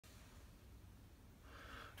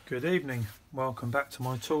Good evening, welcome back to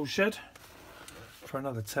my tool shed for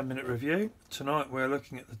another 10-minute review. Tonight we're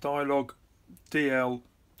looking at the Di-Log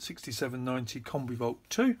DL6790 Combi Volt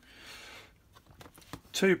 2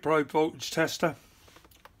 probe voltage tester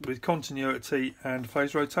with continuity and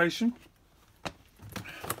phase rotation.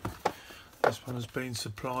 This one has been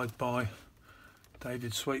supplied by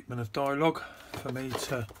David Sweetman of Di-Log for me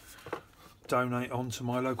to donate on to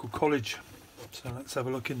my local college. So let's have a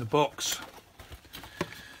look in the box.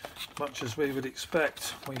 Much as we would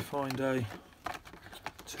expect, we find a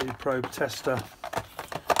 2-probe tester,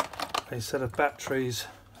 a set of batteries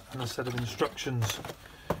and a set of instructions,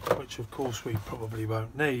 which of course we probably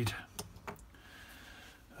won't need.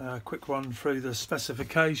 Quick run through the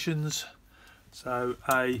specifications. So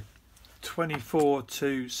a 24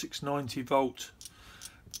 to 690 volt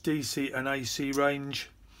DC and AC range.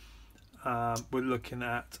 We're looking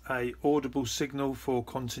at a audible signal for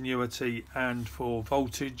continuity and for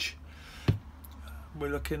voltage. We're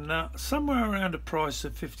looking at somewhere around a price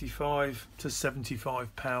of £55 to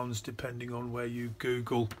 £75 depending on where you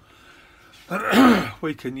Google.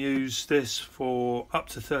 We can use this for up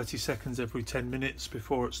to 30 seconds every 10 minutes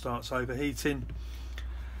before it starts overheating.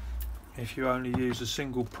 If you only use a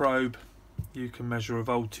single probe, you can measure a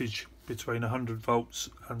voltage between 100 volts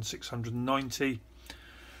and 690.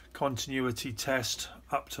 Continuity test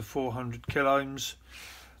up to 400 kiloohms.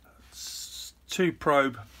 2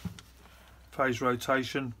 probe phase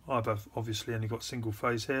rotation. I've obviously only got single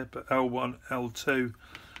phase here, but L1, L2,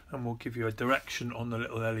 and we'll give you a direction on the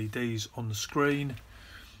little LEDs on the screen,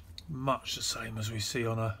 much the same as we see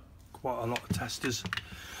on quite a lot of testers.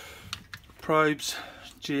 Probes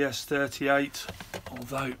GS38,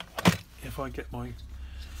 although if I get my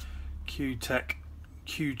Q-Tech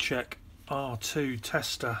Q-Check R2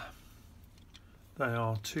 tester, they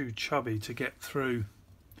are too chubby to get through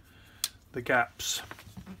the gaps.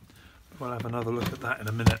 We'll have another look at that in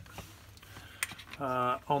a minute.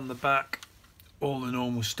 On the back, all the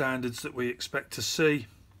normal standards that we expect to see.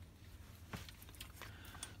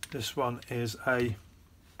 This one is a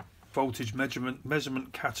voltage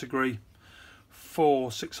measurement category,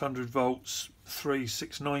 4 600 volts, 3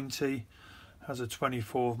 690, has a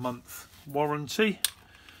 24-month warranty.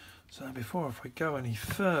 So before we go any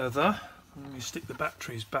further, let me stick the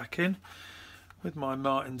batteries back in with my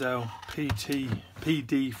Martindale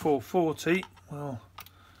PD440. Well,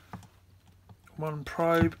 1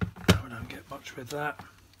 probe, we don't get much with that.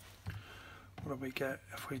 What do we get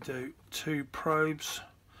if we do 2 probes?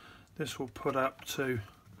 This will put up to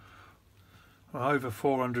over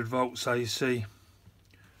 400 volts AC.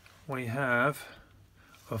 We have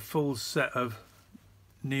a full set of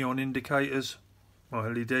neon indicators,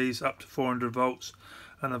 or LEDs, up to 400 volts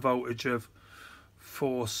and a voltage of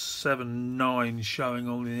 479 showing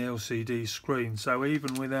on the LCD screen. So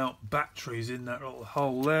even without batteries in that little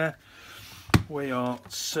hole there, we are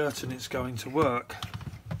certain it's going to work.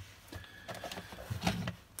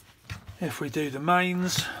 If we do the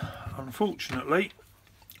mains, unfortunately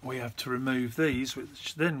we have to remove these,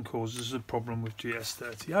 which then causes a problem with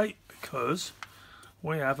GS38 because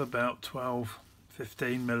we have about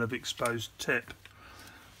 12-15 mil of exposed tip.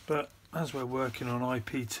 But as we're working on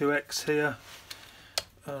IP2X here,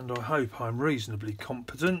 and I hope I'm reasonably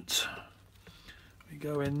competent, we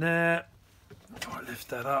go in there. If I lift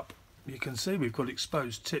that up, you can see we've got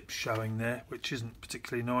exposed tips showing there, which isn't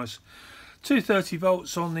particularly nice. 230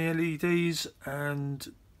 volts on the LEDs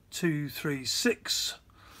and 236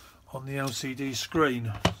 on the LCD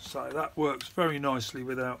screen. So that works very nicely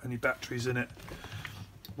without any batteries in it,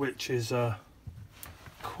 which is a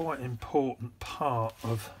quite important part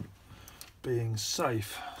of being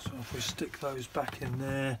safe. So if we stick those back in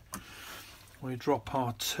there, we drop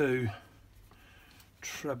our 2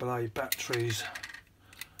 AAA batteries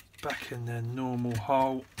back in their normal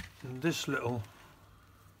hole, and this little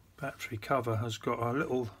battery cover has got a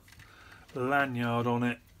little lanyard on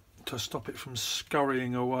it to stop it from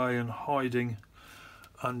scurrying away and hiding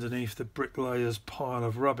underneath the bricklayer's pile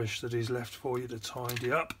of rubbish that he's left for you to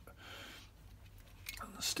tidy up.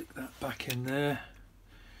 And stick that back in there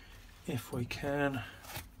if we can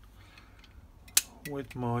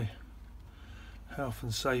with my health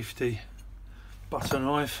and safety butter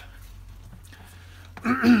knife.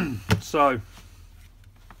 So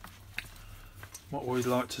what we'd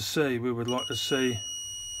like to see, we would like to see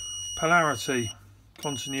polarity,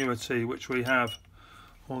 continuity, which we have,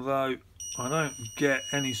 although I don't get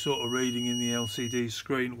any sort of reading in the LCD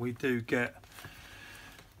screen. We do get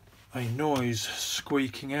a noise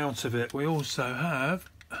squeaking out of it. We also have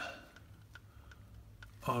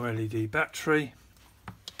our LED battery,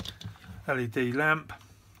 LED lamp,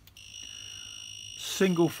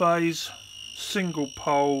 single phase, single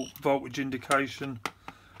pole voltage indication,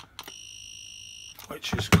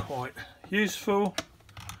 which is quite useful.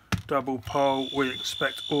 Double pole, we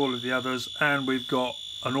expect all of the others, and we've got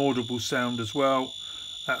an audible sound as well.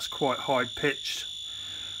 That's quite high pitched,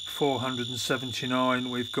 479.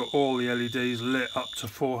 We've got all the LEDs lit up to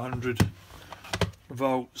 400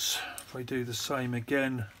 volts. If we do the same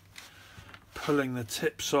again, pulling the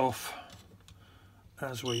tips off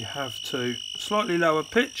as we have to, slightly lower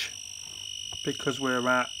pitch because we're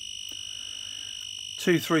at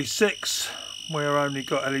 236. We're only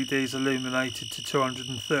got LEDs illuminated to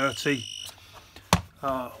 230.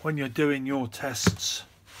 When you're doing your tests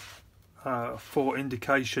for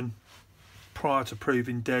indication prior to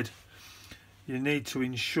proving dead, you need to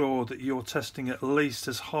ensure that you're testing at least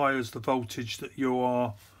as high as the voltage that you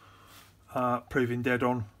are proving dead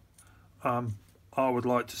on. I would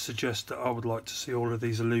like to suggest that I would like to see all of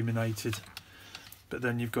these illuminated, but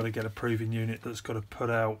then you've got to get a proving unit that's got to put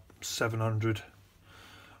out 700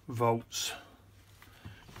 volts,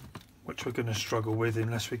 which we're going to struggle with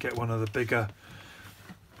unless we get one of the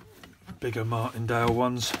bigger Martindale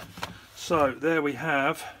ones. So there we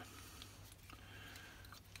have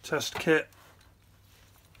test kit,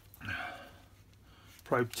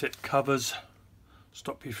 probe tip covers,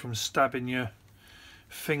 stop you from stabbing your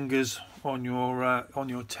fingers on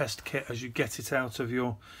your test kit as you get it out of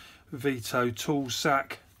your Vito tool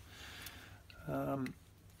sack.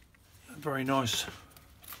 Very nice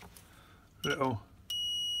little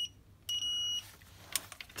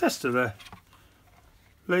tester there.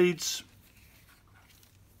 Leads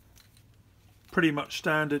pretty much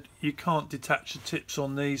standard. You can't detach the tips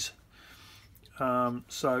on these,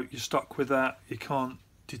 so you're stuck with that. You can't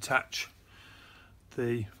detach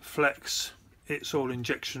the flex. It's all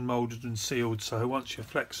injection molded and sealed, so once your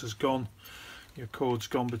flex has gone, your cord's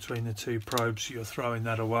gone between the two probes, you're throwing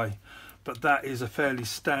that away. But that is a fairly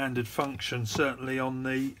standard function, certainly on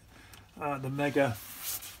the Mega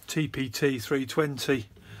TPT 320.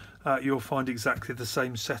 You'll find exactly the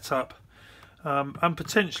same setup, and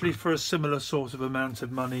potentially for a similar sort of amount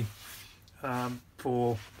of money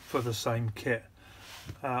for the same kit.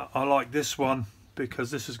 I like this one because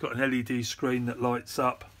this has got an LED screen that lights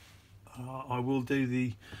up. I will do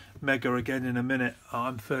the Mega again in a minute.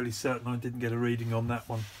 I'm fairly certain I didn't get a reading on that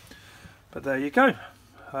one, but there you go.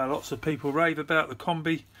 Lots of people rave about the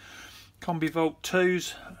Combi Volt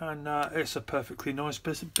 2s, and it's a perfectly nice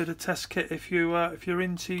bit of test kit if you're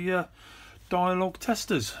into Di-Log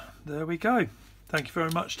testers. There we go. Thank you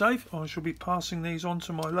very much, Dave. I shall be passing these on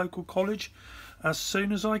to my local college as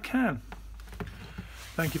soon as I can.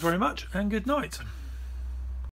 Thank you very much, and good night.